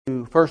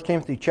To 1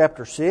 Timothy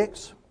chapter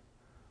 6.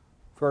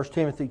 1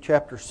 Timothy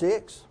chapter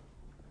 6.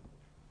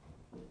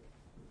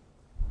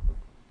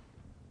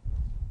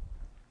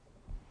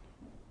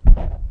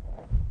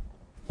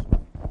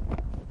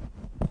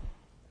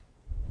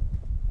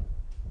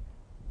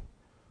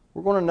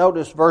 We're going to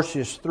notice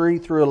verses 3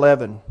 through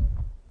 11.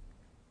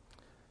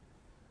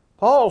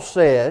 Paul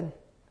said,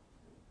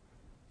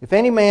 "If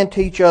any man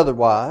teach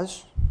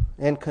otherwise,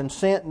 and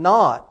consent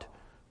not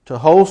to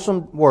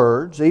wholesome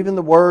words, even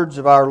the words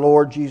of our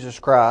Lord Jesus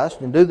Christ,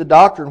 and do the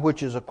doctrine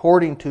which is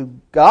according to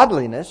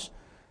godliness,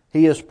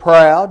 he is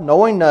proud,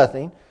 knowing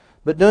nothing,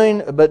 but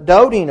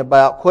doting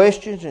about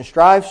questions and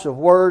strifes of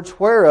words,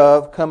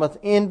 whereof cometh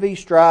envy,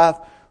 strife,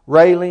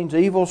 railings,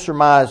 evil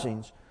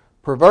surmisings,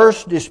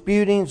 perverse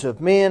disputings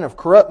of men of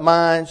corrupt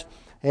minds,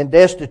 and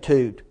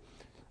destitute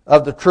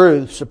of the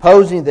truth,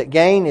 supposing that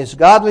gain is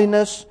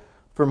godliness,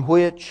 from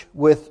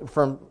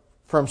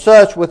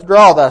such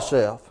withdraw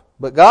thyself.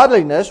 But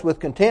godliness with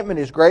contentment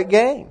is great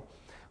gain.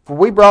 For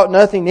we brought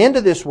nothing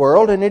into this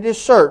world, and it is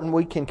certain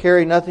we can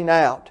carry nothing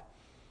out.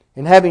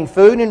 And having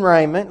food and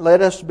raiment,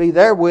 let us be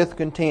therewith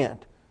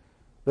content.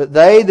 But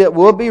they that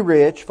will be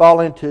rich fall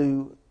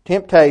into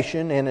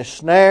temptation and a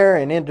snare,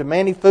 and into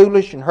many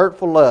foolish and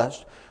hurtful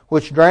lusts,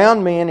 which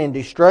drown men in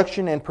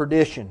destruction and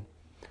perdition.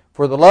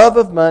 For the love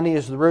of money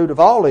is the root of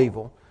all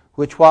evil,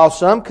 which while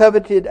some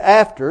coveted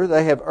after,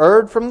 they have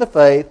erred from the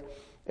faith,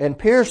 and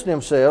pierced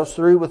themselves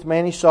through with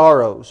many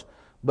sorrows.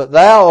 But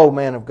thou, O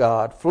man of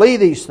God, flee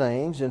these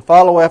things, and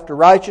follow after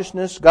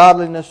righteousness,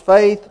 godliness,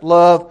 faith,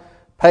 love,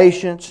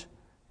 patience,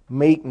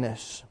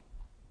 meekness."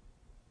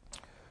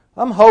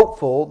 I'm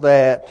hopeful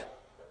that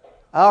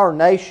our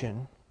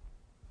nation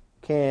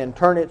can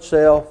turn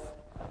itself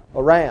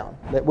around,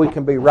 that we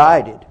can be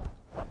righted.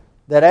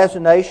 That as a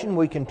nation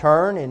we can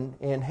turn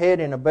and head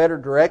in a better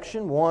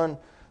direction, one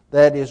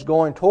that is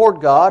going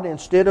toward God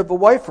instead of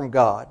away from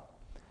God.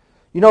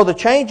 You know, the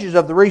changes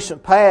of the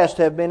recent past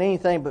have been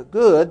anything but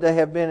good. They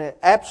have been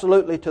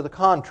absolutely to the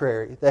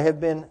contrary. They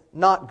have been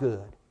not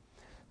good.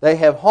 They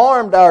have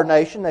harmed our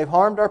nation. They've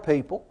harmed our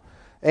people.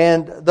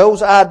 And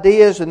those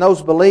ideas and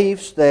those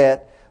beliefs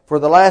that for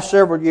the last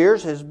several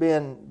years have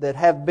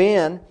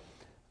been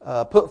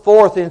put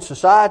forth in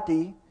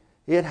society,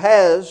 it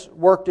has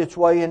worked its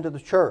way into the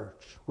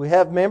church. We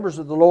have members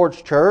of the Lord's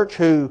church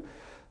who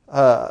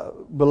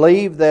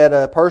believe that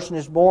a person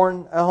is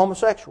born a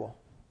homosexual.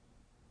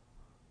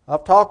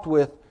 I've talked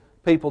with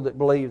people that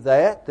believe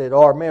that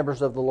are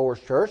members of the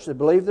Lord's church, that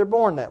believe they're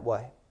born that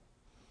way.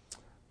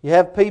 You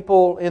have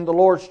people in the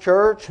Lord's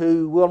church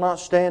who will not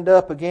stand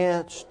up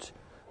against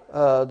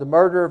the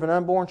murder of an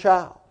unborn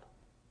child.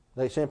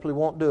 They simply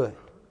won't do it.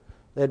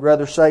 They'd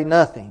rather say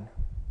nothing.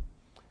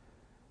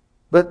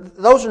 But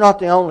those are not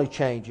the only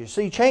changes.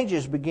 See,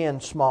 changes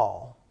begin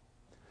small.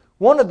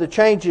 One of the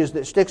changes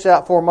that sticks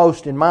out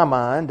foremost in my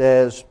mind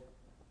as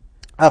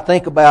I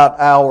think about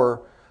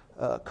our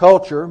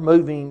culture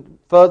moving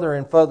further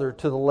and further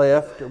to the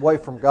left, away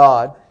from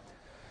God.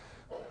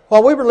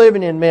 While we were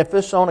living in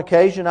Memphis, on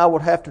occasion I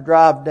would have to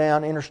drive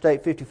down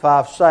Interstate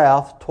 55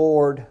 south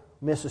toward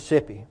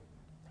Mississippi,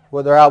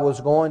 whether I was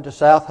going to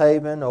South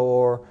Haven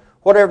or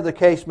whatever the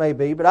case may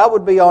be, but I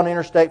would be on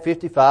Interstate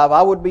 55,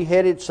 I would be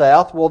headed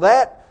south. Well,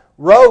 that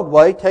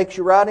roadway takes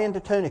you right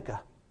into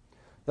Tunica.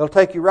 It'll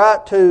take you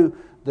right to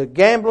the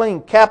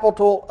gambling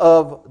capital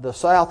of the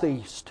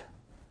Southeast.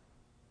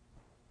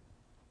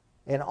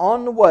 And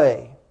on the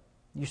way,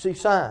 you see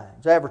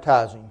signs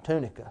advertising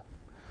Tunica.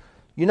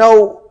 You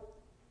know,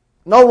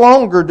 no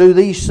longer do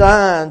these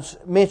signs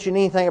mention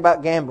anything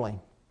about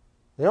gambling.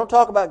 They don't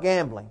talk about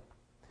gambling.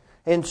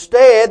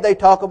 Instead, they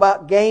talk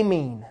about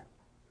gaming.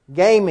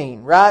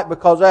 Gaming, right?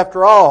 Because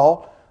after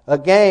all, a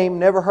game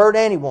never hurt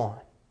anyone.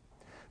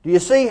 Do you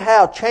see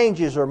how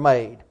changes are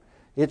made?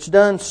 It's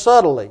done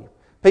subtly.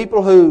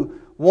 People who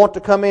want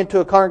to come into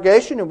a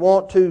congregation and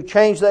want to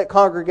change that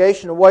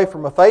congregation away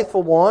from a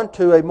faithful one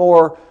to a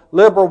more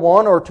liberal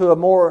one or to a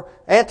more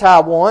anti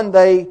one,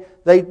 they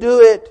do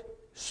it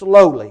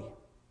slowly.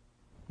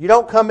 You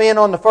don't come in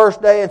on the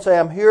first day and say,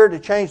 "I'm here to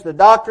change the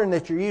doctrine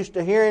that you're used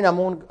to hearing.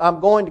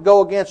 I'm going to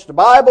go against the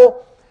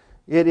Bible."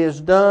 It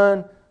is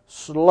done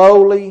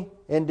slowly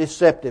and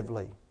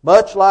deceptively.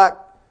 Much like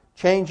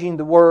changing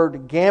the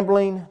word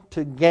gambling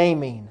to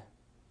gaming.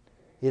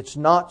 It's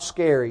not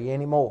scary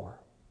anymore.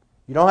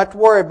 You don't have to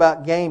worry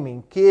about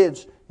gaming.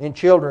 Kids and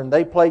children,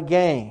 they play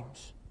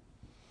games.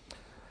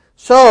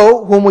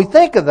 So, when we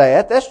think of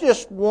that, that's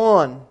just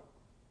one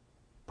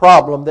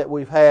problem that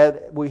we've had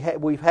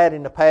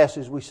in the past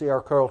as we see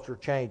our culture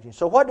changing.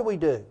 So what do we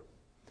do?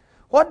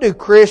 What do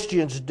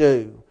Christians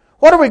do?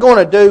 What are we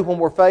going to do when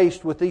we're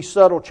faced with these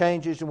subtle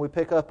changes and we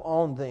pick up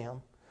on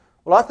them?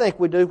 Well, I think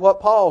we do what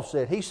Paul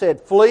said. He said,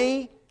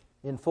 flee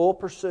in full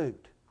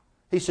pursuit.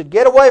 He said,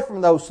 get away from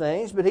those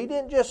things, but he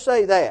didn't just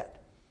say that.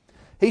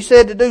 He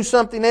said to do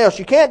something else.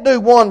 You can't do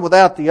one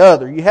without the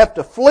other. You have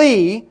to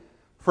flee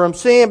from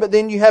sin, but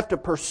then you have to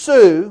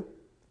pursue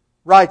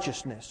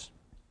righteousness.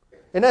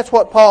 And that's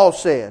what Paul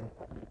said.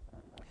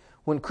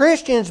 When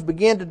Christians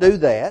begin to do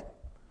that,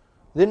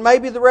 then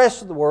maybe the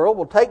rest of the world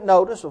will take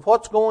notice of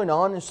what's going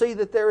on and see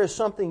that there is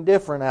something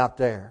different out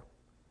there.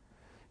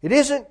 It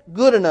isn't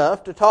good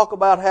enough to talk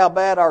about how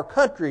bad our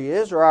country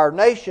is or our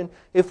nation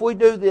if we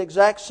do the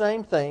exact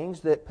same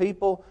things that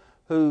people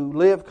who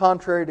live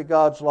contrary to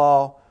God's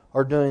law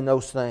are doing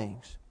those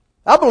things.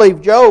 I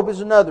believe Job is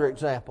another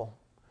example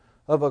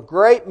of a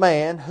great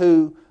man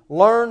who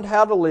learned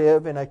how to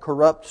live in a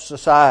corrupt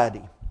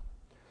society.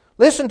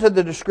 Listen to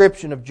the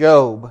description of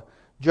Job.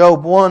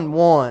 Job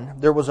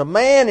 1:1. There was a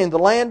man in the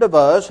land of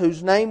Uz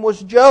whose name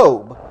was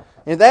Job,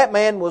 and that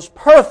man was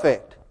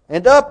perfect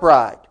and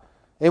upright,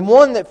 and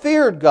one that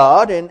feared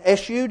God and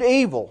eschewed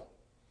evil.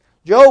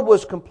 Job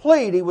was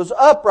complete. He was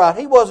upright.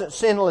 He wasn't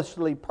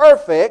sinlessly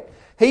perfect.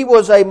 He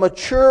was a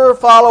mature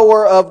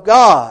follower of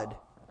God.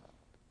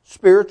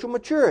 Spiritual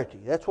maturity.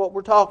 That's what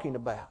we're talking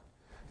about.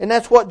 And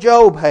that's what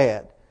Job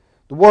had.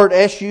 The word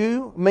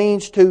eschew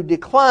means to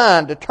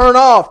decline, to turn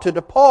off, to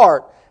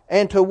depart,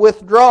 and to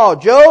withdraw.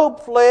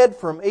 Job fled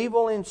from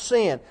evil and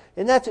sin.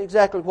 And that's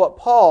exactly what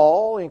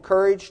Paul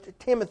encouraged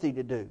Timothy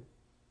to do.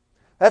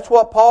 That's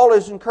what Paul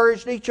has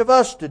encouraged each of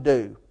us to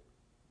do.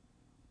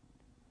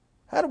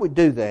 How do we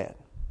do that?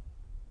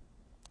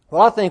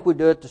 Well, I think we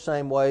do it the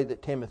same way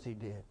that Timothy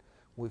did.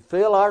 We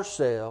fill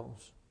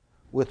ourselves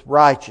with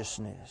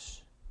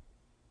righteousness.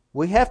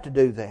 We have to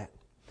do that.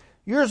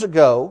 Years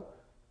ago,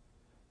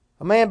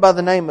 a man by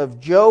the name of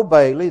Joe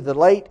Bailey, the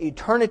late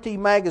Eternity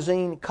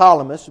magazine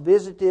columnist,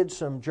 visited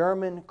some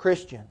German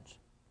Christians.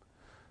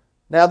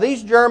 Now,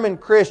 these German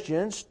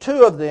Christians,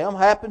 two of them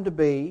happened to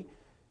be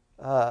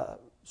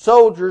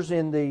soldiers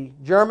in the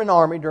German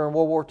army during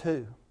World War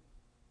II.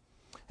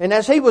 And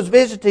as he was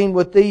visiting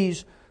with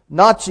these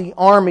Nazi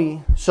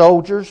army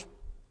soldiers,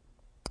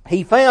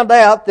 he found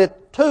out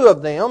that two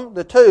of them,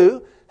 the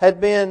two, had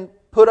been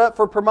put up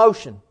for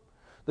promotion.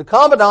 The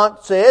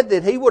commandant said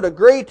that he would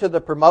agree to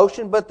the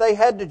promotion, but they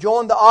had to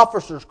join the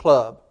officers'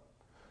 club.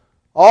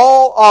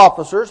 All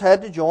officers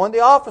had to join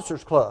the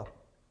officers' club.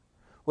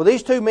 Well,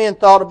 these two men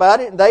thought about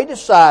it, and they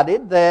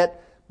decided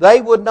that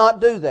they would not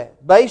do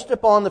that, based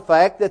upon the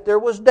fact that there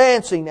was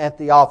dancing at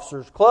the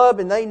officers' club,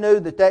 and they knew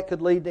that that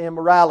could lead to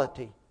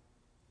immorality.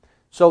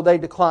 So they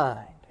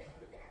declined.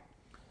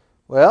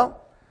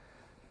 Well,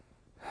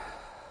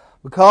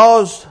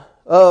 because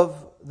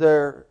of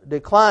their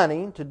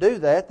declining to do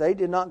that, they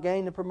did not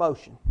gain the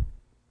promotion.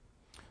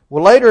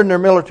 Well, later in their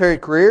military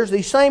careers,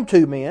 these same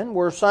two men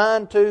were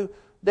assigned to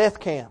death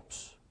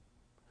camps.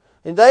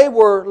 And they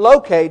were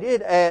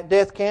located at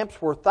death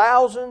camps where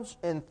thousands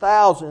and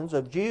thousands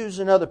of Jews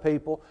and other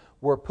people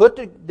were put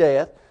to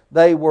death.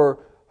 They were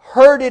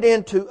herded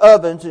into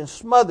ovens and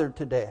smothered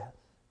to death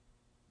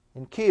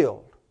and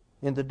killed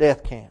in the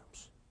death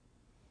camps.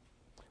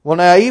 Well,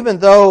 now, even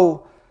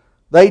though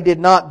they did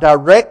not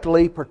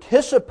directly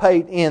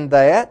participate in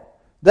that,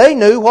 they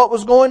knew what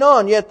was going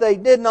on, yet they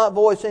did not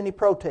voice any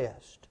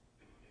protest.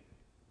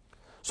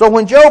 So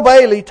when Joe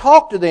Bailey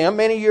talked to them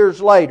many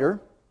years later,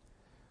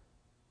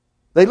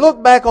 they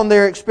looked back on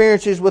their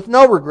experiences with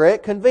no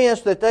regret,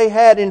 convinced that they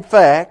had, in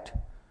fact,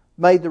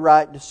 made the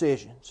right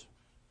decisions.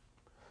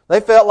 They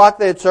felt like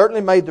they had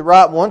certainly made the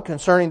right one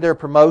concerning their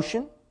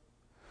promotion.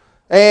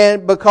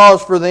 And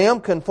because for them,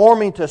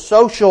 conforming to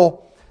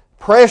social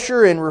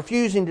pressure and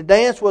refusing to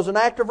dance was an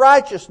act of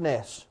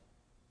righteousness.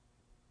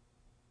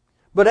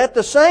 But at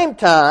the same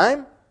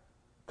time,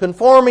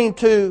 conforming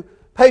to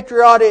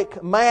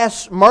patriotic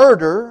mass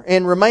murder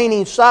and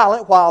remaining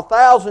silent while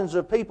thousands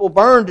of people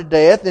burned to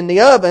death in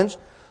the ovens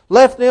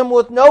left them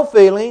with no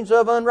feelings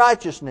of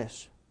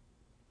unrighteousness.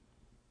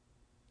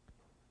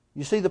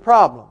 You see the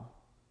problem?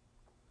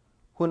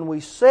 When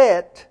we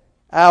set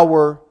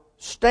our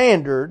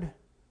standard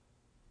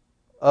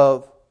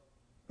of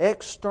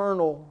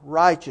external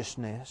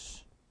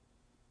righteousness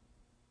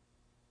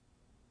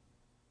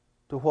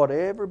to what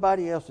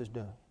everybody else is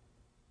doing,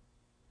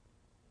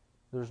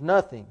 there's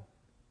nothing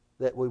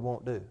that we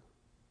won't do.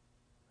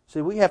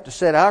 See, we have to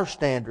set our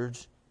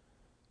standards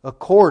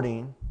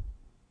according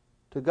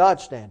to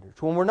God's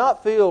standards. When we're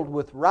not filled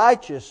with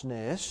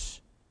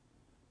righteousness,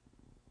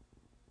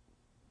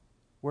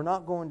 we're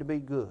not going to be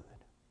good.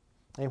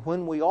 And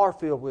when we are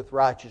filled with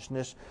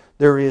righteousness,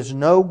 there is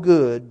no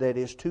good that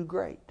is too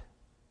great.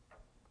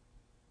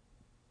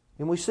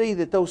 And we see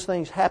that those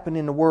things happen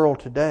in the world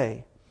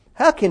today.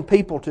 How can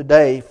people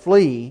today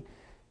flee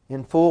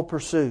in full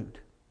pursuit?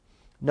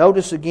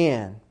 Notice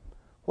again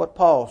what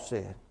Paul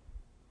said.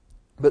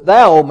 But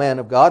thou, O man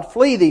of God,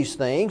 flee these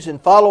things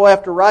and follow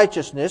after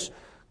righteousness,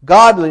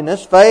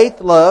 godliness, faith,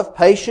 love,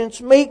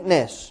 patience,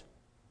 meekness.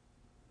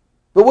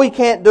 But we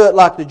can't do it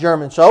like the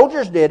German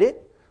soldiers did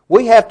it.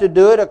 We have to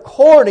do it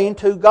according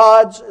to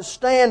God's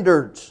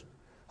standards.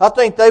 I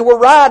think they were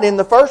right in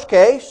the first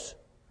case.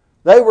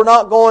 They were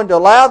not going to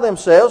allow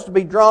themselves to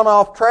be drawn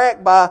off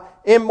track by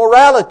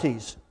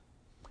immoralities.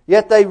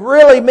 Yet they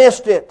really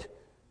missed it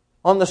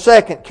on the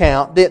second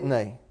count, didn't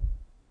they?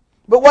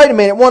 But wait a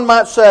minute, one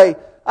might say,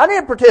 I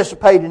didn't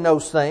participate in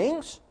those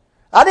things.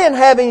 I didn't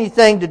have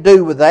anything to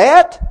do with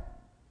that.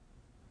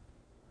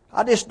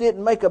 I just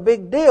didn't make a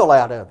big deal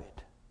out of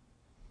it.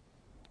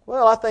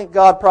 Well, I think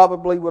God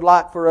probably would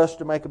like for us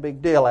to make a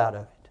big deal out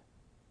of it.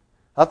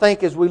 I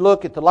think as we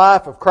look at the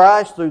life of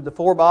Christ through the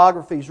 4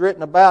 biographies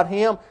written about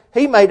Him,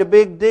 He made a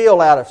big deal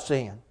out of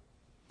sin.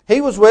 He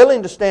was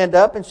willing to stand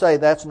up and say,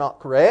 that's not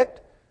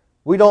correct.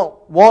 We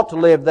don't want to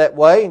live that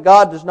way, and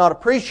God does not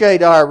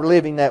appreciate our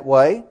living that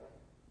way.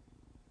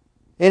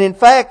 And in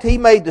fact, He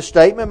made the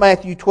statement,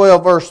 Matthew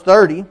 12, verse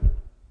 30.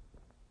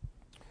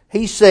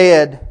 He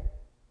said,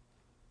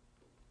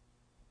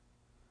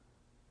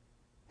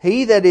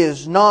 He that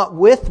is not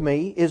with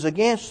me is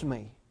against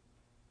me.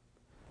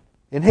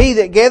 And he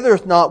that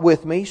gathereth not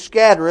with me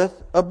scattereth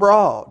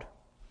abroad.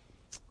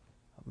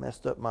 I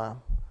messed up mine.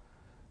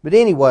 But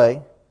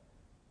anyway,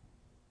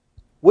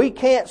 we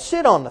can't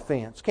sit on the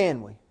fence,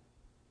 can we?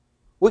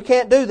 We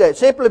can't do that.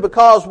 Simply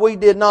because we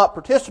did not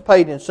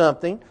participate in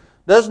something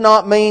does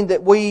not mean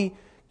that we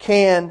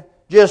can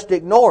just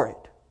ignore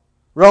it.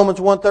 Romans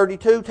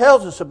 1:32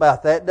 tells us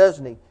about that,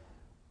 doesn't he?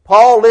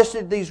 Paul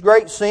listed these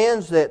great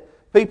sins that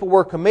people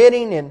were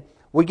committing, and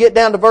we get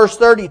down to verse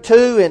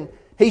 32, and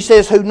he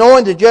says, who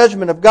knowing the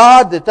judgment of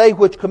God, that they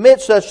which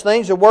commit such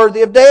things are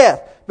worthy of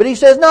death. But he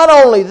says, not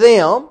only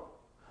them,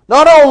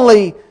 not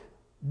only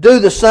do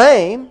the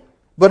same,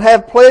 but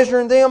have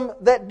pleasure in them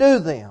that do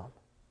them.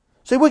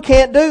 See, we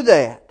can't do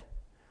that.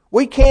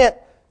 We can't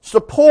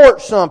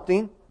support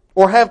something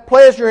or have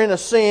pleasure in a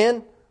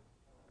sin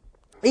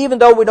even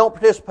though we don't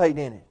participate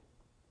in it.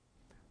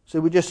 See,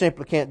 we just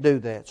simply can't do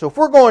that. So if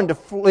we're going to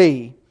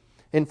flee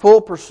in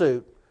full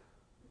pursuit,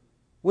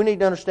 we need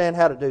to understand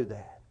how to do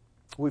that.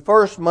 We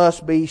first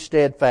must be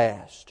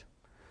steadfast.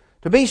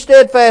 To be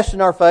steadfast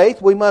in our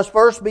faith, we must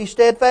first be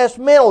steadfast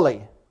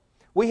mentally.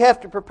 We have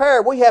to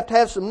prepare. We have to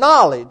have some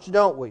knowledge,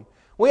 don't we?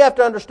 We have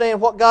to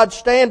understand what God's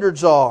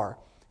standards are.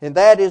 And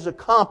that is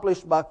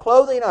accomplished by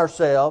clothing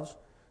ourselves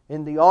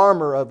in the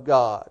armor of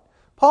God.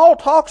 Paul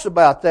talks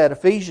about that,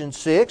 Ephesians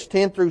 6,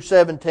 10 through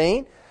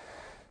 17.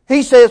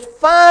 He says,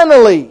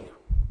 Finally,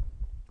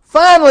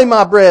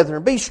 my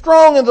brethren, be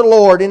strong in the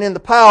Lord and in the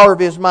power of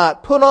His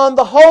might. Put on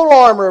the whole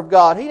armor of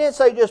God. He didn't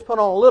say just put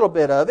on a little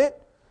bit of it.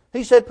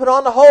 He said put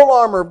on the whole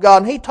armor of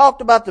God. And he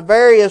talked about the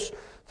various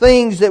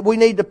things that we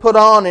need to put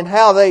on and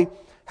how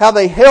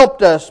they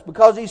helped us.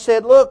 Because he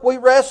said, look, we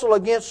wrestle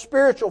against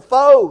spiritual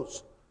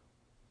foes.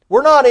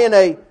 We're not in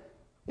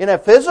a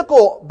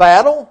physical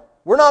battle.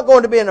 We're not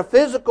going to be in a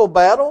physical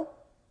battle.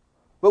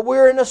 But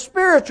we're in a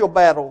spiritual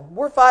battle.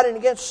 We're fighting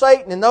against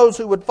Satan and those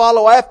who would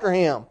follow after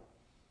him.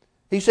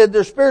 He said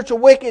there's spiritual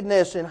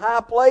wickedness in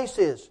high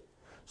places.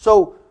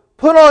 So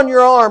put on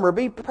your armor.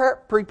 Be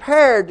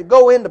prepared to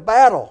go into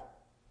battle.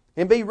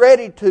 And be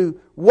ready to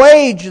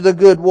wage the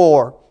good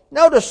war.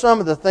 Notice some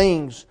of the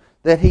things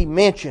that he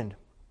mentioned.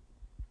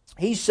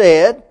 He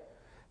said,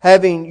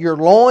 having your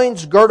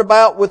loins girt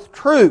about with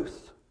truth.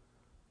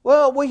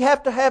 Well, we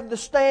have to have the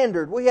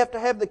standard. We have to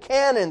have the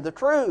canon, the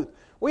truth.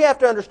 We have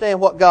to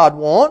understand what God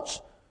wants.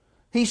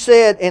 He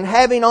said, and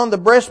having on the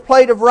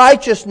breastplate of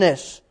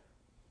righteousness,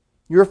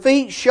 your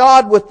feet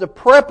shod with the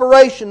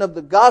preparation of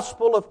the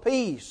gospel of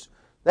peace.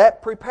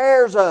 That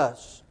prepares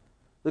us.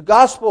 The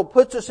gospel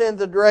puts us in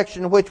the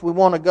direction in which we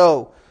want to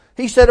go.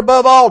 He said,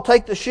 above all,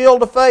 take the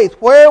shield of faith,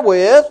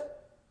 wherewith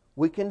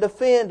we can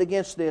defend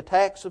against the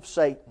attacks of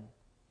Satan.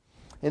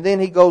 And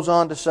then he goes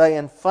on to say,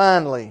 and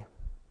finally,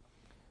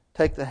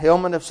 take the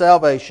helmet of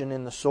salvation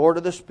and the sword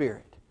of the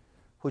Spirit,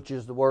 which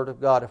is the Word of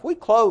God. If we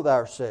clothe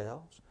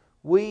ourselves,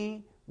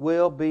 we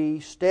will be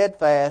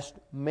steadfast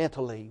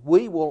mentally.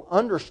 We will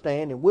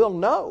understand and we'll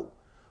know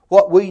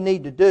what we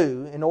need to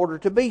do in order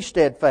to be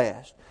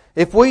steadfast.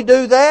 If we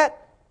do that,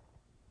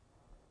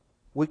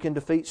 we can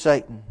defeat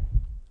Satan.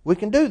 We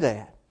can do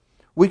that.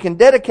 We can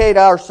dedicate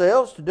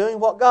ourselves to doing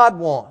what God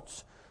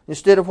wants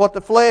instead of what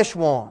the flesh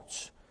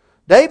wants.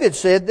 David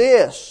said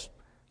this,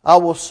 I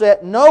will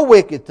set no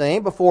wicked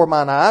thing before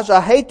mine eyes.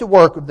 I hate the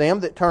work of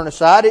them that turn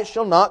aside. It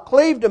shall not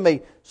cleave to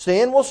me.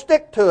 Sin will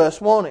stick to us,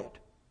 won't it?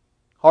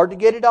 Hard to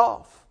get it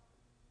off.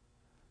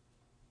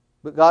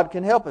 But God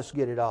can help us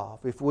get it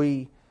off if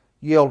we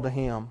yield to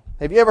Him.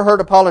 Have you ever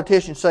heard a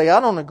politician say, I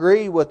don't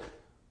agree with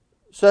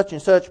such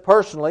and such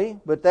personally,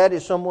 but that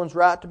is someone's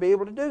right to be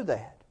able to do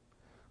that?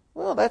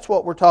 Well, that's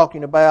what we're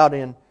talking about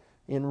in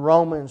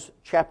Romans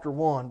chapter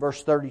 1,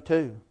 verse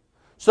 32.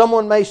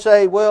 Someone may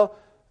say, well,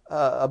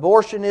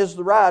 abortion is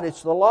the right,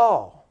 it's the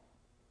law.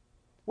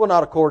 Well,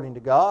 not according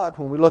to God.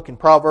 When we look in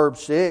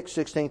Proverbs 6,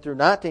 16 through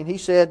 19, he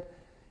said,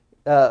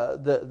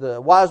 the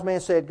wise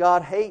man said,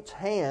 God hates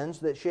hands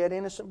that shed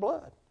innocent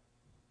blood.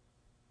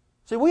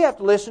 See, we have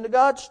to listen to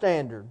God's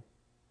standard,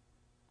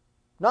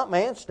 not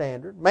man's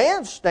standard.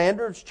 Man's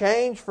standards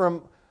change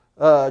from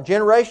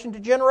generation to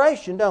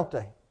generation, don't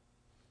they?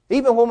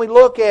 Even when we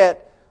look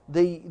at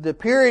the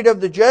period of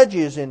the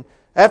judges and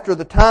after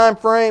the time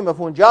frame of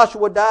when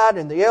Joshua died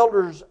and the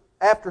elders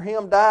after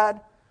him died,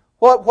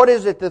 what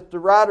is it that the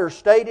writer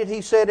stated?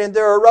 He said, and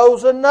there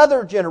arose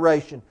another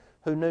generation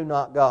who knew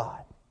not God.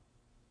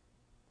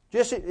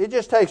 It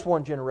just takes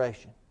one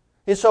generation.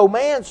 And so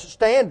man's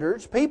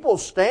standards,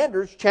 people's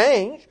standards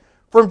change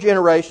from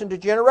generation to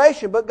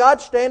generation, but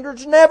God's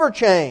standards never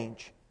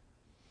change.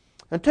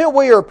 until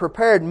we are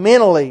prepared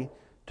mentally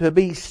to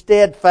be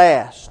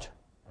steadfast,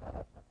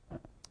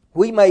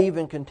 we may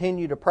even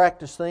continue to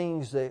practice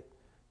things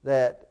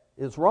that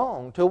is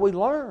wrong until we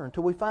learn,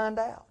 until we find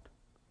out.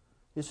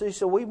 You see,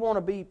 so we want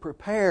to be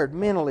prepared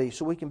mentally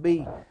so we can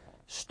be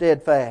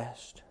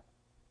steadfast.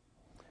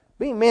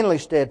 Being mentally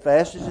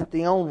steadfast isn't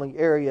the only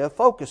area of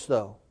focus,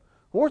 though.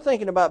 When we're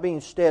thinking about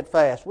being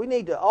steadfast, we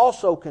need to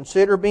also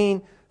consider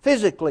being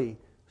physically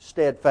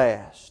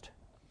steadfast.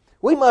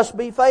 We must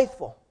be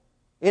faithful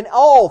in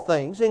all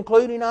things,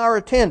 including our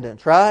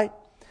attendance, right?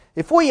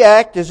 If we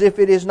act as if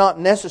it is not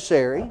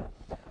necessary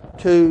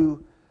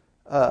to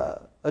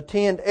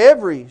attend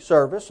every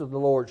service of the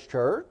Lord's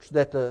church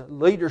that the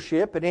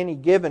leadership at any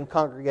given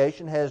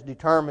congregation has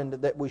determined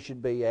that we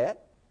should be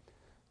at,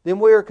 then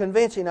we are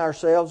convincing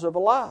ourselves of a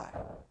lie.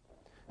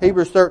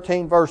 Hebrews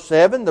 13 verse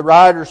 7, the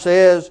writer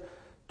says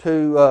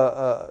to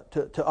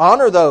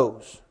honor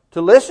those,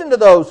 to listen to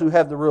those who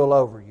have the rule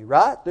over you,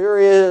 right? There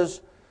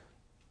is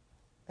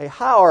a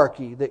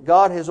hierarchy that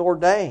God has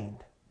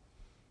ordained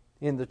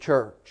in the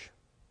church.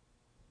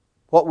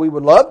 What we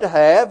would love to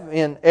have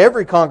in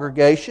every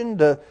congregation,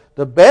 the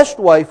best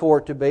way for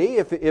it to be,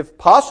 if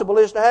possible,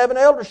 is to have an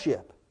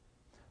eldership.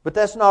 But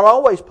that's not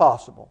always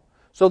possible.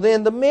 So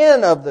then the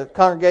men of the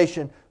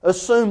congregation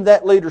assume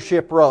that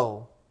leadership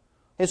role.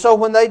 And so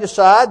when they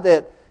decide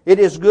that it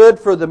is good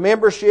for the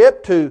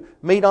membership to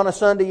meet on a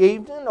Sunday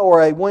evening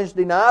or a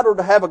Wednesday night or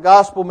to have a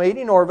gospel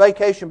meeting or a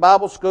vacation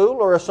Bible school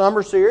or a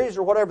summer series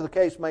or whatever the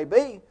case may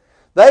be,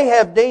 they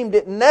have deemed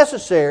it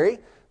necessary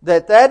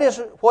that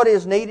is what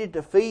is needed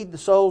to feed the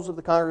souls of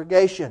the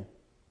congregation.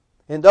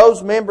 And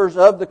those members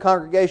of the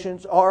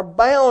congregations are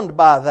bound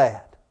by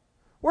that.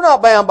 We're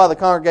not bound by the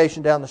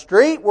congregation down the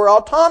street. We're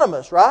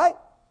autonomous, right?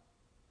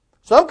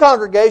 Some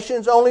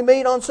congregations only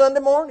meet on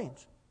Sunday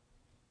mornings.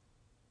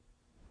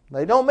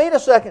 They don't meet a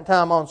second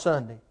time on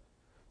Sunday.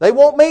 They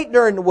won't meet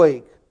during the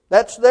week.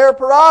 That's their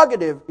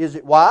prerogative. Is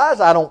it wise?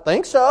 I don't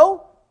think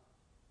so.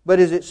 But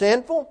is it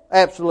sinful?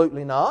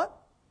 Absolutely not.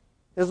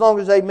 As long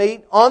as they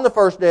meet on the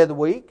first day of the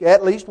week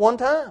at least one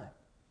time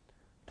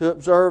to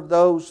observe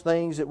those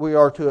things that we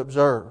are to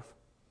observe.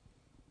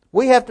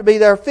 We have to be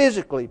there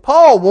physically.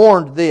 Paul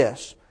warned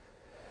this.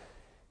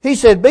 He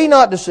said, "Be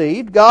not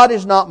deceived, God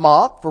is not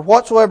mocked, for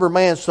whatsoever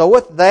man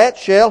soweth, that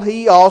shall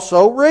he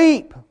also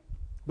reap."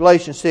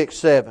 Galatians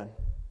 6:7.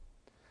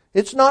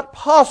 It's not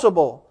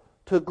possible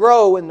to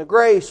grow in the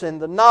grace and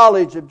the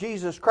knowledge of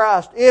Jesus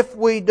Christ if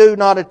we do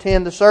not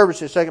attend the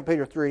services, 2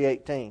 Peter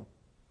 3:18.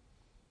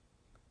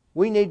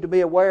 We need to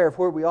be aware of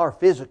where we are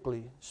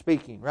physically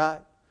speaking,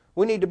 right?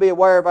 We need to be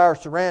aware of our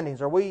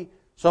surroundings. Are we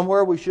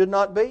somewhere we should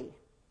not be?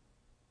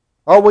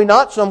 Are we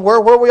not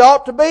somewhere where we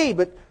ought to be?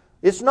 But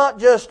it's not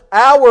just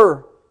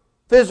our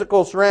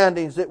physical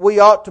surroundings that we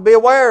ought to be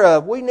aware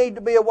of. We need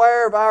to be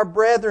aware of our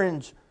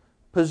brethren's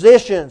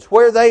positions,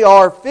 where they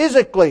are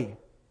physically.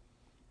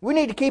 We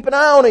need to keep an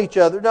eye on each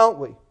other, don't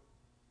we?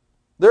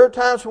 There are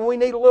times when we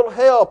need a little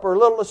help or a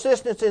little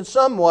assistance in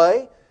some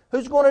way.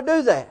 Who's going to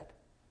do that?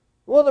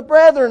 Well, the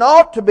brethren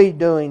ought to be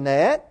doing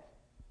that.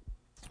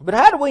 But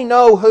how do we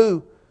know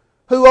who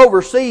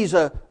oversees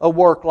a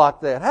work like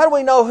that? How do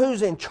we know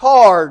who's in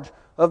charge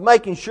of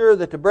making sure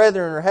that the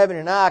brethren are having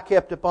an eye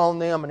kept upon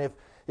them? And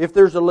if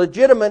there's a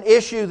legitimate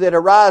issue that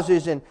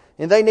arises and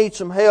they need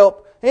some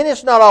help, and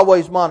it's not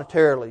always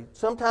monetarily.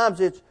 Sometimes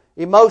it's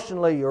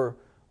emotionally or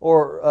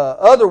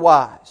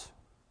otherwise.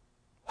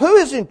 Who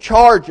is in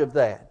charge of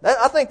that?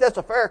 I think that's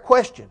a fair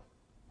question.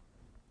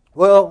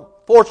 Well,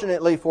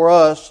 fortunately for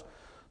us,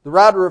 the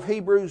writer of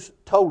Hebrews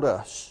told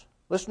us.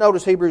 Let's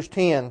notice Hebrews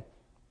 10,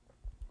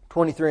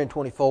 23 and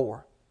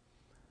 24.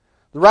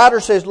 The writer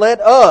says, "Let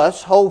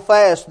us hold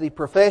fast the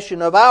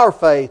profession of our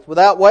faith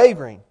without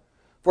wavering,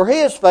 for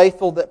He is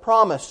faithful that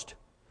promised.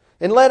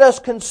 And let us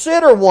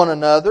consider one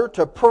another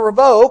to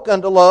provoke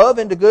unto love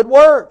and to good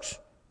works."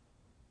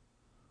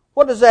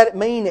 What does that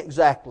mean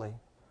exactly?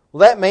 Well,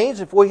 that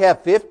means if we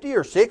have 50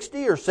 or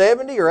 60 or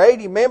 70 or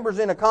 80 members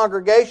in a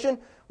congregation,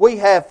 we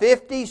have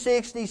 50,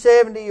 60,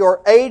 70,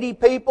 or 80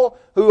 people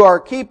who are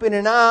keeping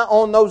an eye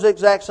on those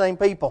exact same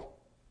people.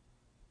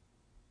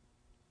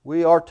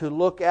 We are to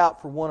look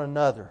out for one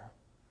another.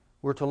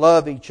 We're to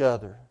love each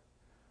other.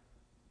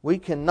 We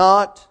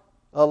cannot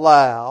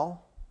allow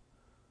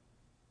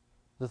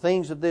the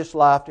things of this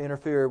life to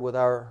interfere with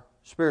our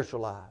spiritual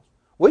lives.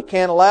 We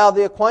can't allow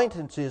the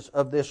acquaintances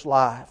of this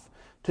life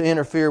to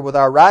interfere with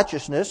our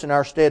righteousness and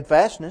our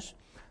steadfastness.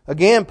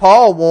 Again,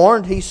 Paul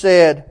warned, he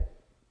said,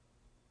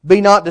 "Be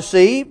not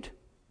deceived.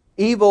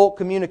 Evil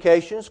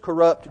communications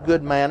corrupt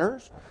good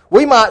manners."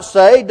 We might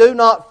say, "Do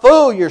not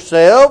fool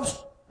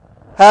yourselves.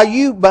 How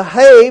you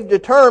behave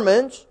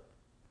determines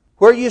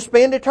where you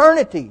spend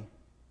eternity."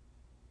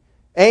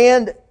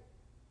 And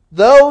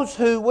those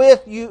who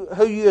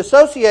you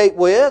associate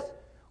with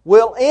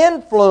will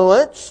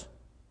influence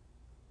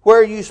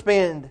where you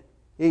spend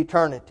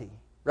eternity.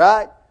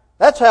 Right?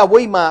 That's how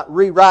we might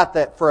rewrite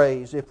that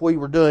phrase if we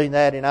were doing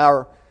that in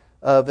our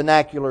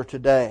vernacular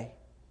today.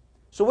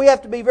 So we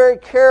have to be very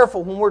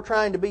careful when we're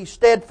trying to be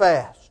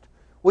steadfast.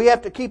 We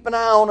have to keep an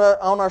eye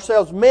on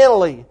ourselves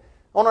mentally,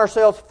 on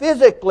ourselves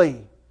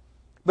physically.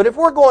 But if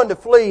we're going to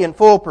flee in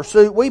full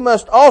pursuit, we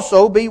must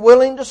also be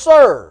willing to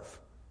serve.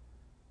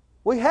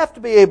 We have to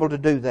be able to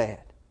do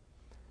that.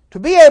 To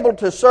be able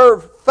to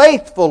serve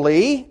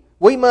faithfully,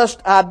 we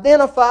must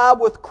identify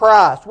with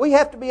Christ. We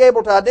have to be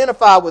able to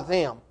identify with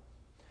Him.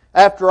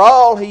 After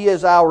all, He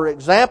is our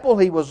example.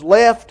 He was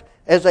left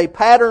as a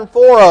pattern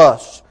for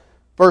us.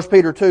 1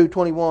 Peter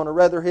 2:21, or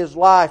rather His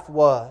life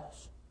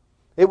was.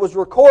 It was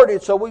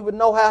recorded so we would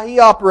know how He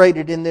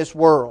operated in this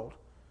world.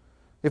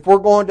 If we're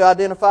going to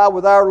identify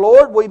with our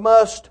Lord, we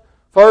must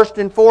first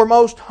and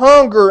foremost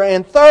hunger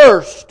and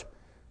thirst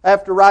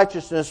after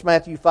righteousness,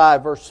 Matthew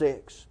 5, verse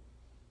 6.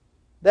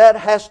 That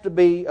has to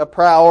be a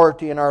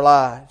priority in our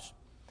lives.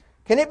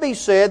 Can it be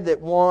said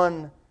that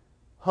one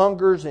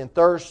hungers and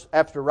thirsts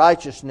after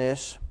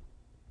righteousness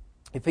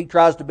if he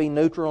tries to be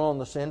neutral on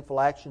the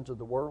sinful actions of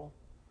the world?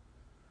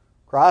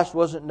 Christ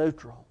wasn't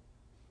neutral.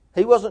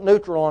 He wasn't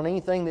neutral on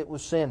anything that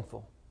was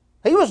sinful.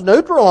 He was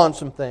neutral on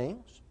some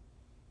things,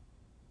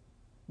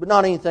 but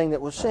not anything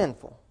that was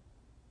sinful.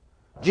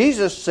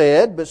 Jesus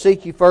said, "But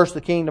seek ye first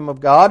the kingdom of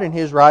God and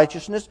His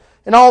righteousness,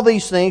 and all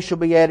these things shall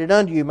be added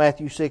unto you,"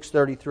 Matthew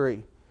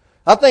 6:33.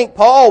 I think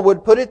Paul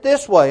would put it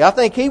this way. I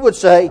think he would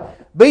say,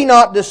 "Be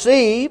not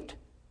deceived.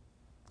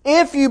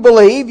 If you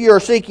believe you are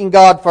seeking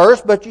God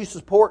first, but you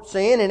support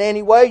sin in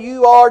any way,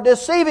 you are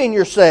deceiving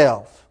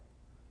yourself,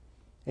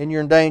 and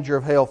you're in danger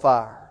of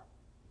hellfire."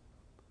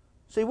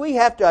 See, we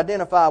have to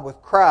identify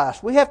with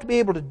Christ. We have to be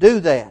able to do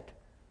that.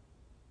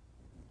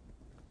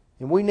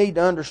 And we need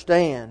to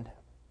understand,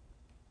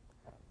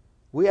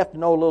 we have to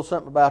know a little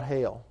something about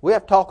hell. We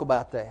have to talk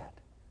about that.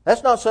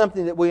 That's not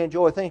something that we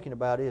enjoy thinking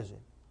about, is it?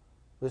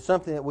 It's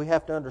something that we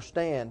have to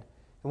understand.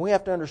 And we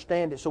have to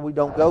understand it so we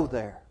don't go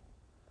there.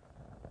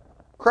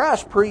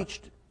 Christ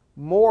preached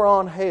more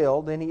on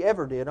hell than He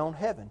ever did on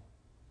heaven.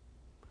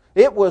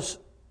 It was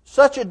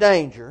such a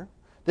danger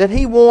that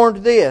He warned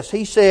this.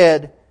 He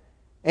said,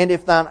 "And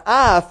if thine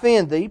eye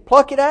offend thee,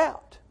 pluck it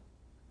out,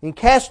 and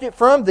cast it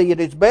from thee. It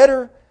is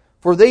better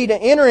for thee to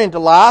enter into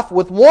life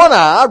with one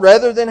eye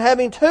rather than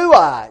having two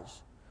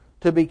eyes,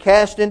 to be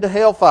cast into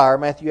hellfire,"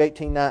 Matthew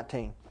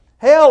 18:19.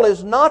 Hell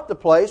is not the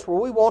place where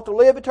we want to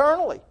live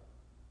eternally.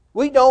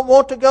 We don't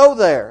want to go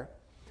there.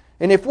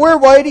 And if we're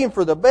waiting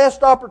for the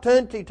best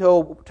opportunity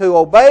to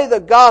obey the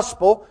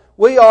gospel,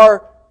 we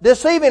are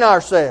deceiving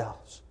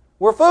ourselves.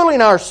 We're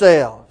fooling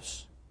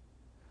ourselves.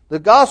 The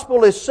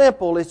gospel is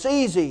simple. It's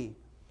easy.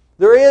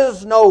 There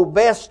is no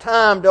best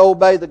time to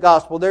obey the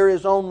gospel. There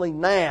is only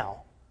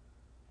now.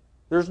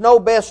 There's no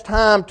best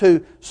time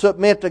to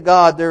submit to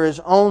God. There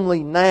is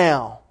only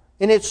now.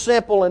 And it's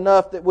simple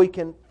enough that we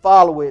can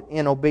follow it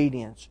in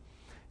obedience.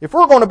 If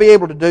we're going to be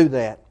able to do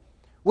that,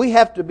 we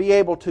have to be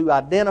able to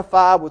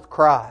identify with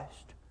Christ.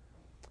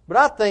 But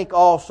I think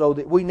also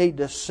that we need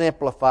to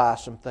simplify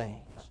some things.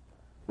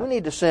 We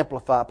need to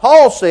simplify.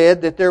 Paul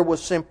said that there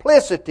was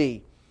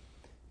simplicity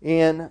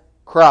in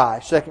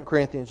Christ. 2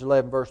 Corinthians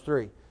 11 verse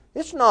 3.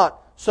 It's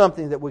not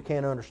something that we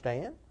can't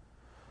understand.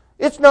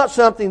 It's not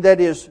something that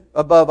is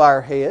above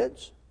our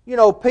heads. You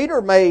know,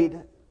 Peter made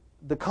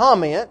the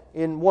comment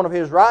in one of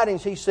his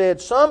writings. He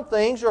said, "Some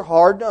things are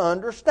hard to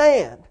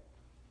understand."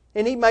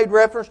 And he made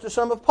reference to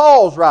some of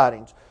Paul's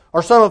writings.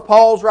 Are some of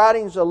Paul's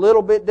writings a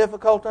little bit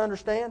difficult to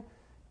understand?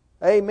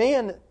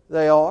 Amen,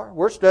 they are.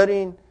 We're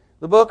studying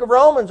the book of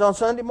Romans on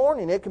Sunday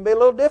morning. It can be a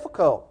little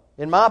difficult.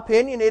 In my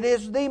opinion, it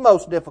is the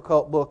most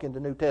difficult book in the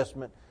New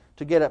Testament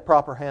to get a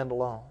proper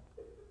handle on.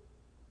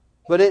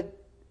 But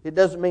it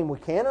doesn't mean we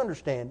can't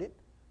understand it.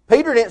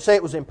 Peter didn't say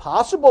it was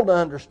impossible to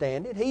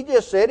understand it. He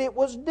just said it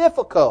was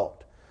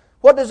difficult.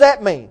 What does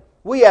that mean?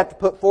 We have to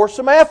put forth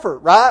some effort,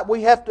 right?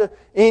 We have to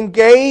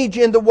engage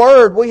in the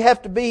Word. We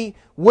have to be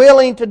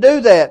willing to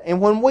do that. And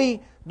when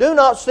we do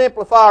not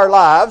simplify our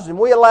lives and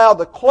we allow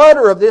the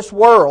clutter of this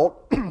world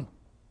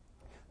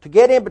to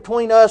get in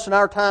between us and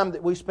our time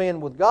that we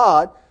spend with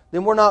God,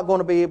 then we're not going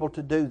to be able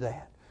to do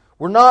that.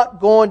 We're not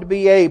going to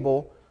be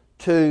able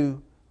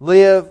to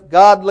live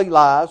godly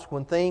lives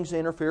when things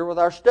interfere with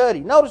our study.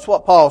 Notice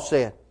what Paul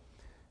said.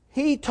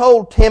 He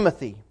told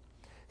Timothy,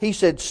 he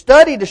said,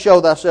 "Study to show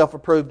thyself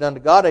approved unto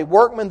God, a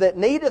workman that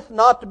needeth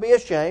not to be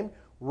ashamed,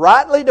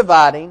 rightly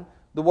dividing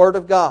the Word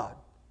of God."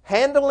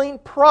 Handling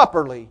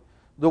properly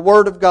the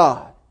Word of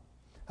God.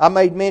 I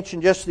made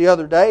mention just the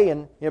other day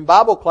in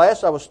Bible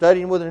class, I was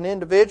studying with an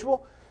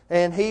individual,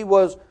 and he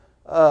was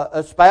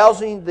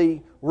espousing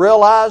the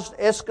realized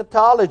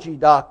eschatology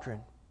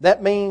doctrine.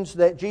 That means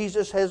that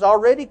Jesus has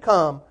already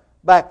come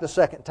back the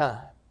second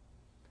time.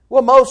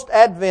 Well, most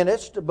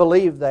Adventists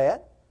believe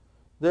that.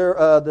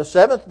 They're the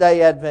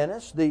Seventh-day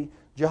Adventists, the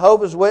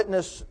Jehovah's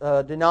Witness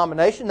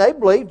denomination, they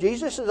believe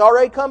Jesus has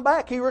already come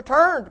back. He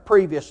returned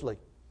previously.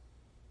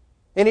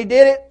 And He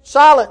did it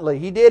silently.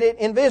 He did it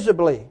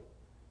invisibly.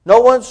 No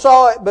one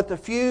saw it but the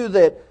few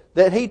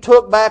that He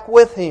took back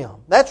with Him.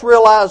 That's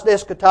realized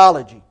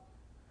eschatology.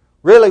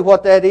 Really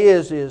what that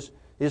is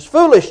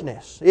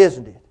foolishness,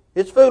 isn't it?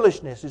 It's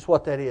foolishness is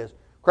what that is.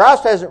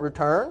 Christ hasn't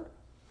returned.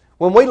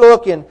 When we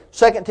look in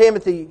 2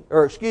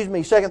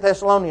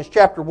 Thessalonians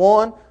chapter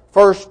 1,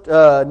 first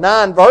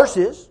 9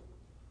 verses,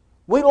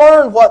 we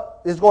learn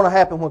what is going to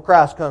happen when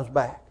Christ comes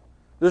back.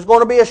 There's going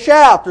to be a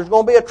shout. There's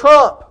going to be a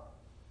trump.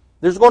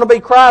 There's going to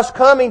be Christ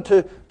coming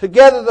to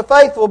gather the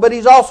faithful, but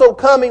He's also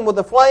coming with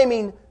a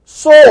flaming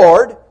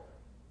sword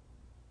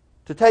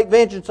to take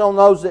vengeance on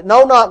those that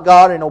know not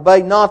God and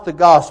obey not the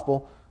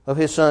gospel of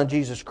His Son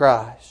Jesus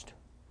Christ.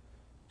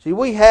 See,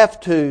 we have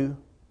to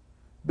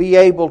be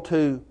able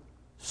to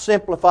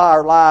simplify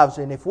our lives,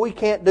 and if we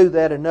can't do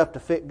that enough to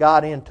fit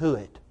God into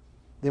it,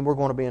 then we're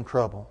going to be in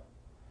trouble.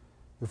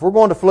 If we're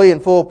going to flee in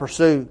full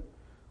pursuit,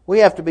 we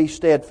have to be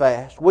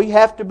steadfast. We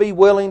have to be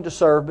willing to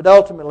serve, but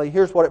ultimately,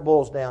 here's what it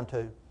boils down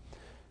to.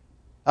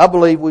 I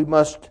believe we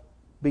must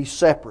be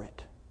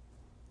separate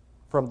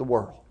from the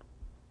world.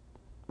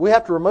 We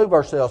have to remove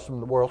ourselves from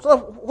the world. So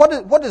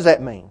what does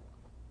that mean?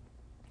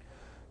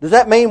 Does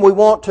that mean we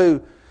want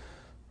to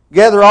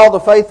gather all the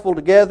faithful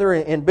together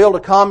and build a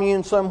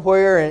commune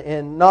somewhere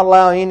and not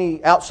allow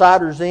any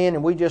outsiders in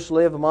and we just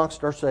live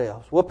amongst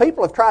ourselves? Well,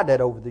 people have tried that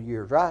over the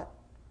years, right?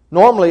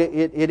 Normally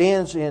it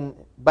ends in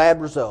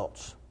bad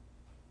results.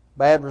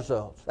 Bad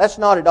results. That's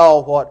not at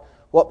all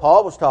what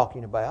Paul was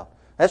talking about.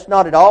 That's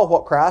not at all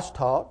what Christ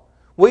taught.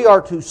 We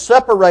are to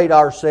separate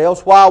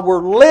ourselves while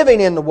we're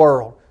living in the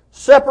world.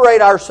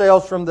 Separate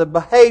ourselves from the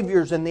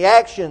behaviors and the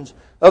actions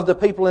of the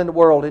people in the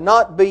world and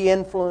not be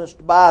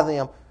influenced by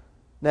them.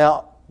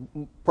 Now,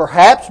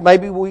 perhaps may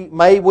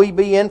we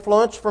be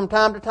influenced from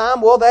time to time?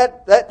 Well,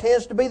 that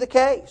tends to be the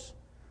case.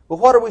 But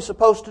what are we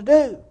supposed to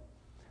do?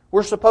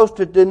 We're supposed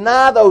to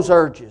deny those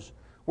urges.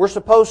 We're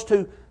supposed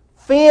to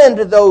fend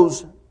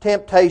those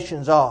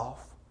temptations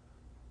off.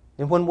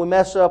 And when we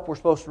mess up, we're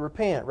supposed to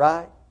repent,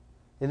 right?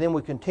 And then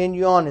we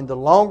continue on. And the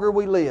longer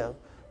we live,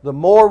 the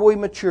more we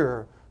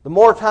mature, the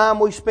more time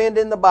we spend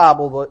in the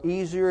Bible, the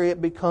easier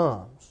it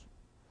becomes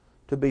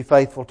to be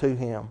faithful to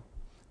Him.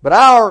 But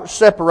our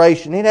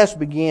separation, it has to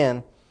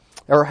begin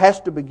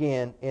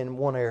in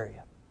one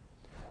area.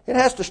 It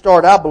has to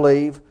start, I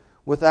believe,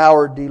 with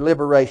our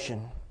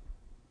deliberation.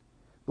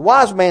 The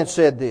wise man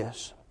said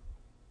this,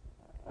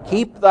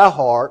 "Keep thy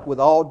heart with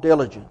all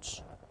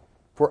diligence,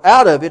 for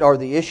out of it are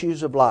the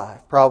issues of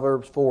life."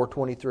 Proverbs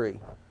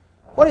 4:23.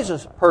 What is a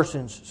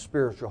person's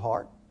spiritual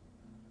heart?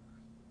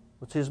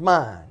 It's his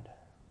mind,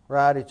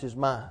 right? It's his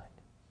mind.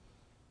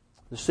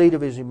 The seat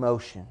of his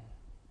emotion.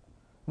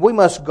 We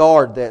must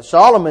guard that.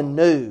 Solomon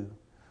knew,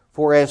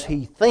 "For as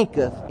he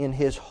thinketh in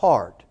his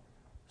heart,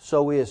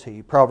 so is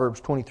he."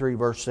 Proverbs 23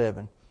 verse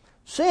 7.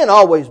 Sin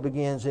always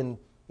begins in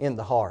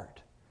the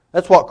heart.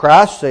 That's what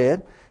Christ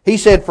said. He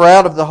said, "For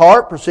out of the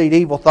heart proceed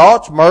evil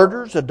thoughts,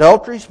 murders,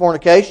 adulteries,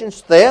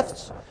 fornications,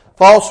 thefts,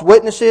 false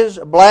witnesses,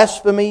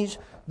 blasphemies.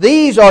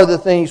 These are the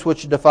things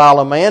which defile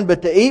a man,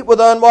 but to eat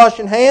with unwashed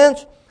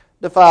hands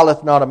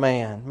defileth not a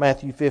man."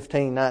 Matthew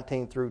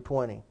 15:19 through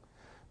 20.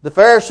 The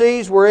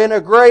Pharisees were in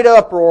a great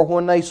uproar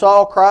when they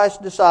saw Christ's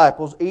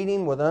disciples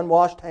eating with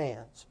unwashed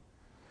hands.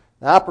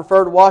 Now, I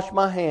prefer to wash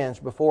my hands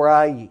before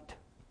I eat.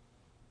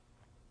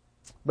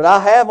 But I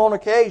have on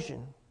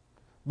occasion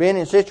been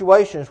in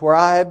situations where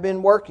I have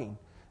been working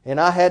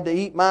and I had to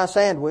eat my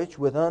sandwich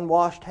with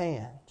unwashed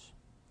hands.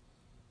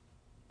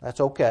 That's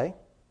okay.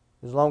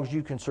 As long as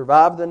you can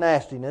survive the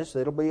nastiness,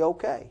 it'll be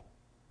okay.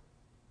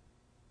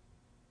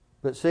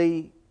 But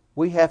see,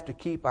 we have to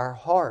keep our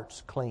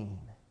hearts clean.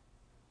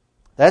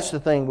 That's the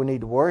thing we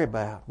need to worry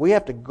about. We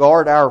have to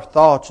guard our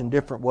thoughts in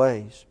different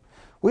ways.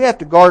 We have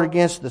to guard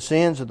against the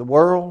sins of the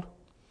world,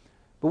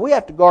 but we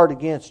have to guard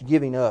against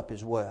giving up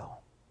as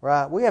well.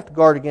 Right? We have to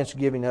guard against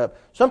giving up.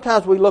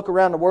 Sometimes we look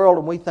around the world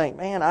and we think,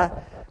 man,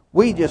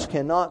 we just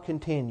cannot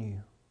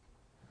continue.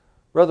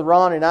 Brother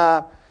Ron and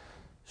I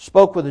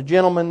spoke with a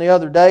gentleman the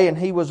other day, and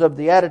he was of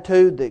the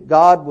attitude that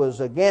God was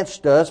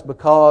against us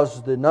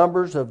because the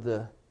numbers of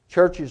the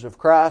churches of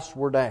Christ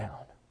were down.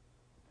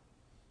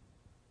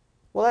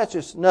 Well, that's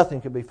just, nothing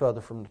could be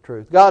further from the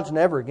truth. God's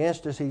never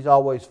against us. He's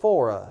always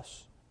for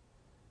us.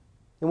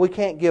 And we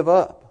can't give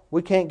up.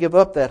 We can't give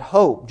up that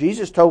hope.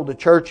 Jesus told the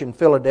church in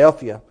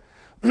Philadelphia,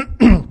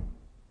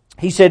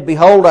 He said,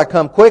 "Behold, I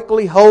come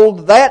quickly.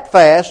 Hold that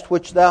fast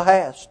which thou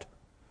hast,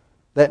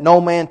 that no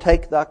man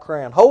take thy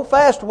crown." Hold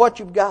fast to what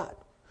you've got.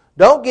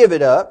 Don't give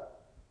it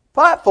up.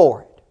 Fight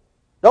for it.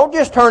 Don't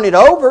just turn it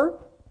over.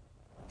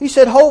 He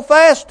said, hold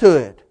fast to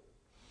it.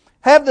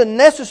 Have the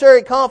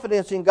necessary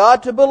confidence in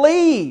God to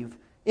believe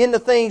in the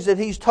things that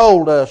He's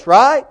told us,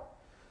 right?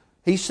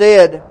 He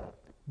said,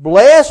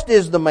 "Blessed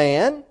is the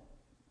man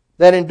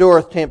that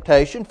endureth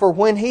temptation, for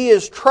when he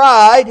is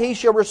tried, he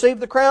shall receive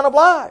the crown of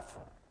life,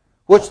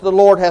 which the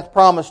Lord hath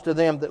promised to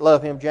them that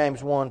love Him."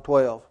 James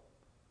 1:12.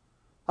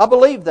 I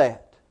believe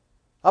that.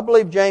 I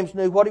believe James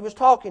knew what he was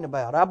talking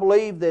about. I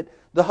believe that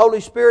the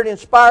Holy Spirit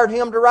inspired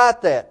him to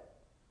write that.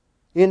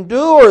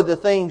 Endure the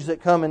things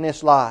that come in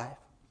this life.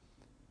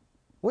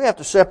 We have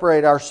to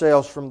separate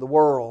ourselves from the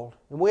world.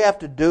 And we have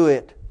to do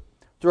it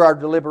through our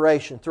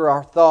deliberation, through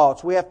our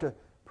thoughts. We have to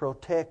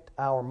protect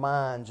our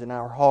minds and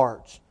our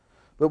hearts.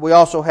 But we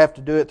also have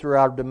to do it through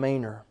our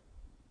demeanor.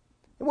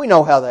 And we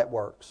know how that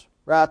works.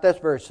 Right? That's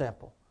very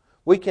simple.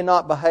 We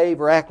cannot behave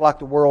or act like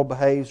the world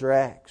behaves or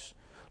acts.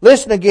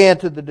 Listen again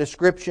to the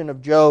description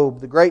of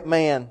Job, the great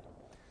man.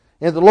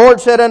 And the Lord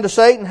said unto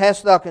Satan,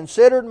 Hast thou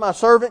considered my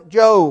servant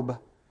Job,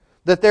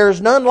 that there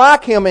is none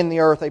like him in the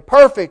earth, a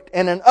perfect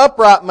and an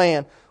upright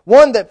man,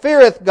 one that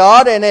feareth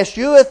God and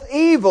escheweth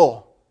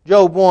evil.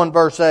 Job 1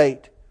 verse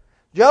 8.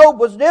 Job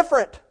was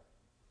different.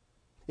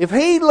 If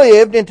he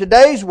lived in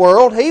today's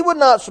world, he would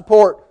not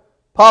support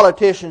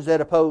politicians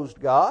that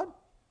opposed God.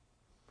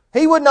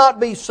 He would not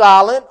be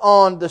silent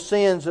on the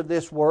sins of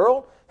this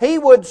world. He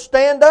would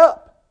stand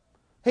up.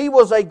 He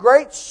was a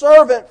great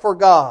servant for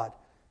God.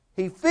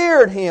 He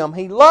feared Him.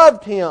 He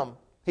loved Him.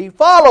 He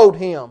followed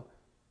Him.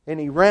 And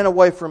he ran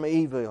away from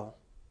evil.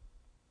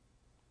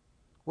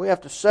 We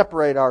have to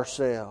separate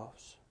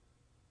ourselves.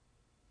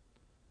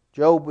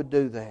 Job would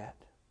do that.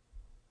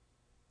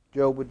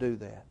 Job would do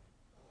that.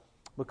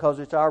 Because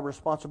it's our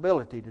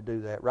responsibility to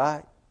do that,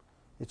 right?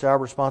 It's our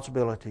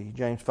responsibility.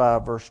 James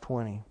 5 verse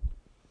 20.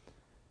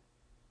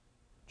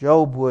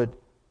 Job would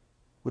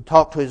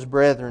talk to his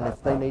brethren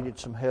if they needed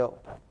some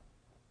help.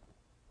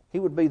 He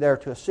would be there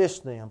to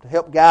assist them, to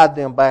help guide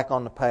them back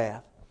on the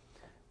path.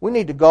 We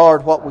need to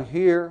guard what we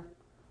hear.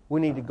 We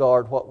need to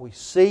guard what we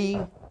see.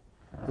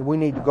 And we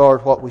need to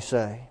guard what we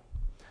say.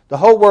 The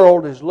whole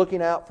world is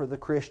looking out for the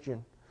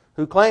Christian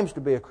who claims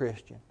to be a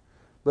Christian,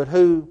 but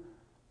who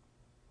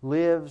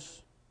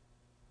lives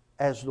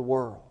as the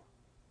world.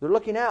 They're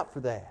looking out for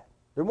that.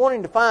 They're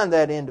wanting to find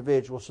that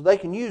individual so they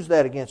can use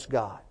that against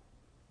God.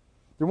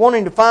 They're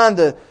wanting to find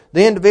the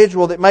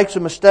individual that makes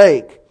a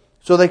mistake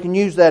so they can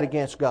use that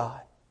against God.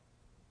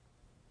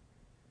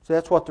 So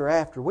that's what they're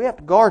after. We have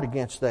to guard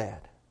against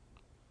that.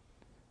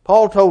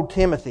 Paul told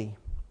Timothy,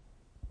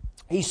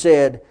 he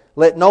said,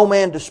 Let no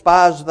man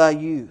despise thy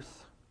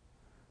youth,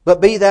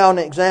 but be thou an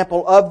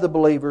example of the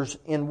believers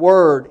in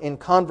word, in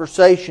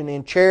conversation,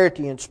 in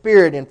charity, in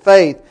spirit, in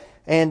faith,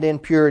 and in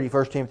purity.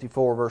 1 Timothy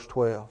 4 verse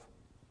 12.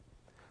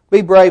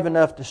 Be brave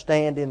enough to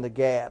stand in the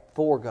gap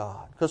for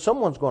God, because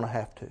someone's going to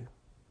have to.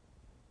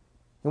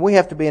 And we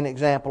have to be an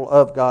example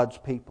of God's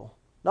people,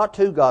 not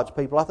to God's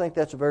people. I think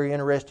that's a very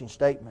interesting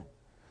statement.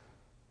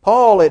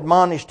 Paul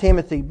admonished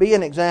Timothy, be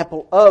an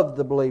example of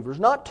the believers,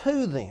 not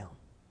to them.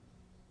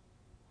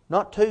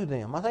 Not to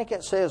them. I think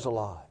that says a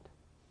lot.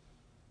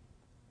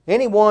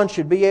 Anyone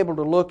should be able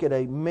to look at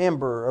a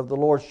member of the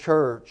Lord's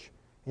church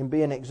and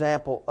be an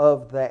example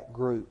of that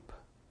group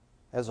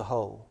as a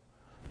whole.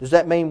 Does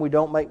that mean we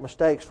don't make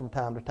mistakes from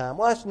time to time?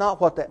 Well, that's not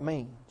what that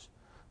means.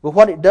 But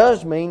what it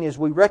does mean is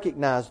we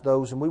recognize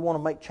those and we want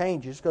to make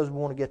changes because we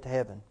want to get to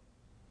heaven.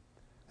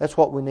 That's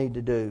what we need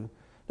to do.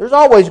 There's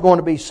always going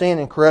to be sin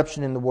and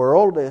corruption in the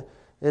world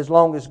as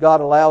long as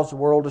God allows the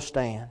world to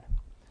stand.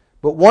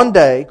 But one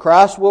day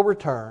Christ will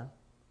return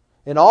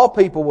and all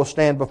people will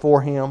stand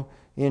before Him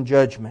in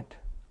judgment.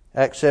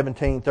 Acts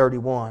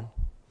 17:31.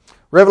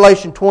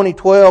 Revelation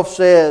 20:12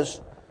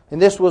 says,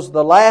 and this was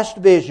the last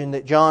vision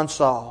that John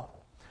saw.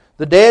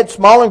 The dead,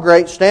 small and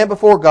great, stand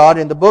before God,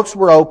 and the books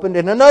were opened,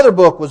 and another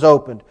book was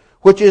opened,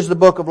 which is the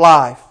book of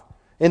life.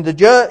 And the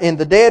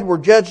dead were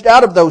judged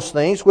out of those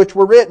things which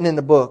were written in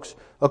the books,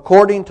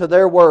 according to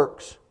their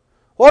works.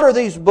 What are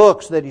these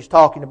books that he's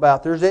talking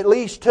about? There's at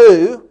least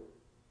two,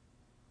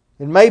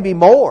 and maybe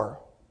more.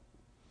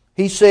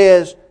 He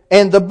says,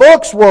 and the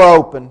books were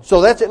opened,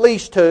 so that's at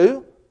least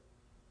two.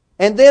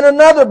 And then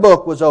another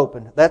book was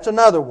opened. That's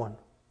another one.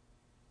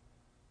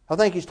 I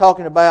think he's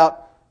talking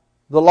about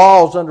the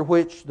laws under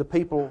which the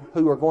people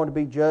who are going to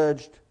be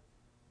judged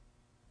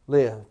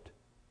lived.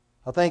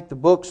 I think the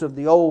books of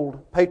the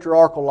old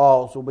patriarchal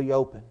laws will be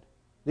opened.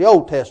 The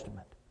Old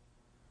Testament.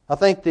 I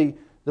think the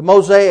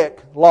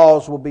Mosaic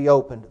laws will be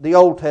opened. The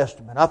Old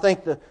Testament. I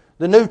think the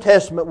New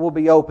Testament will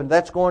be opened.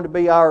 That's going to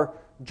be our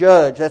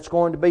judge. That's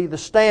going to be the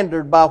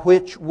standard by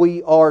which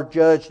we are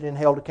judged and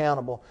held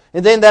accountable.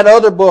 And then that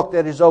other book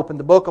that is opened,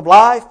 the book of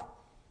life,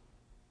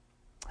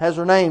 has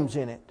our names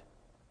in it.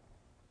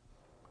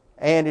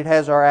 And it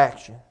has our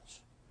actions.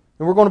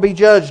 And we're going to be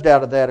judged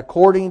out of that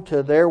according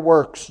to their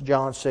works,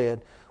 John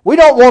said. We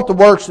don't want the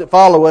works that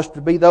follow us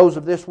to be those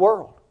of this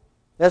world.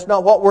 That's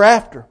not what we're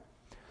after.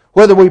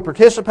 Whether we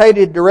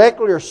participated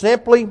directly or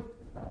simply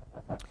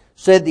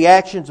said the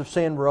actions of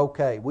sin were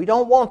okay. We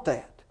don't want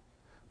that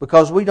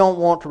because we don't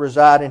want to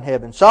reside in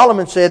heaven.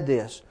 Solomon said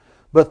this,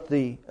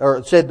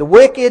 said the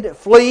wicked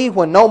flee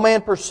when no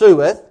man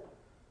pursueth,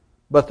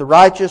 but the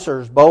righteous are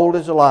as bold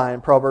as a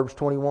lion. Proverbs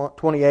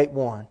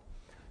 28:1.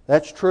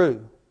 That's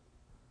true.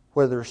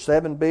 Whether there's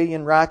 7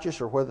 billion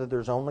righteous or whether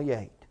there's only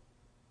 8.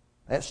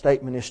 That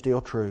statement is still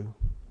true.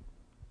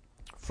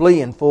 Flee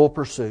in full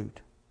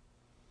pursuit.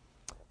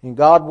 And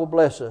God will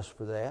bless us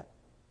for that.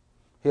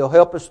 He'll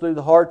help us through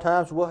the hard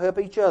times. We'll help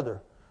each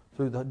other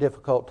through the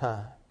difficult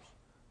times.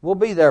 We'll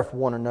be there for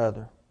one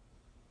another.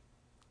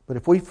 But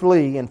if we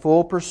flee in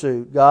full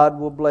pursuit, God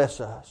will bless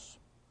us.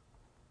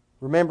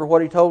 Remember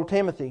what He told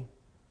Timothy.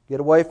 Get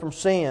away from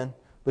sin,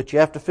 but you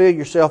have to fill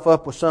yourself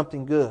up with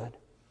something good.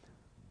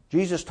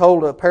 Jesus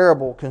told a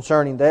parable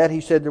concerning that. He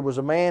said there was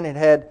a man that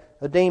had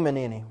a demon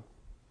in him.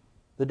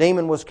 The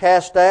demon was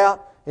cast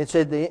out, and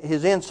said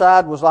his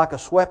inside was like a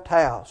swept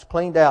house,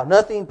 cleaned out,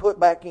 nothing put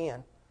back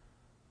in.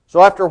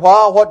 So after a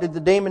while, what did the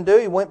demon do?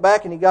 He went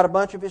back and he got a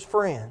bunch of his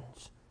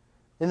friends.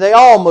 And they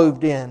all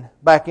moved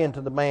back into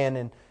the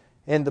man,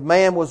 and the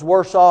man was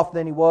worse off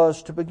than he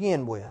was to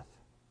begin with.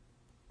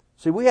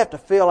 See, we have to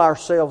fill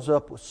ourselves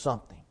up with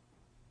something.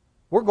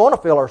 We're going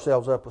to fill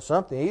ourselves up with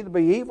something. It'll either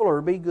be evil or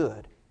it'll be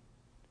good.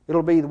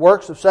 It'll be the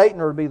works of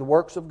Satan or it'll be the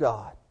works of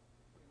God.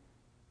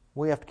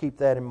 We have to keep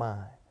that in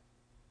mind.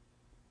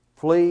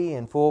 Flee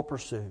in full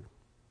pursuit.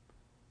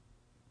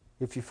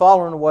 If you're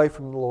falling away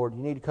from the Lord,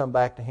 you need to come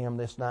back to Him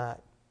this night.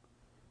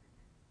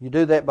 You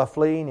do that by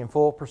fleeing in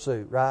full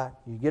pursuit, right?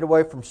 You get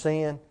away from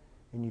sin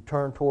and you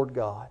turn toward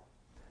God.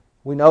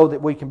 We know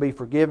that we can be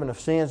forgiven of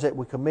sins that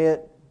we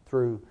commit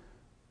through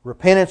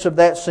repentance of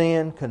that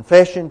sin,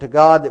 confession to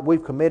God that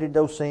we've committed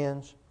those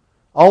sins,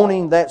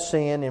 owning that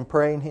sin and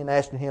praying and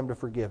asking Him to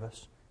forgive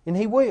us. And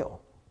He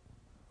will,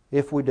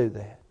 if we do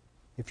that.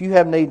 If you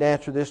have need to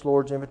answer this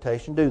Lord's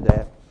invitation, do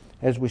that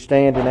as we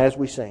stand and as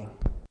we sing.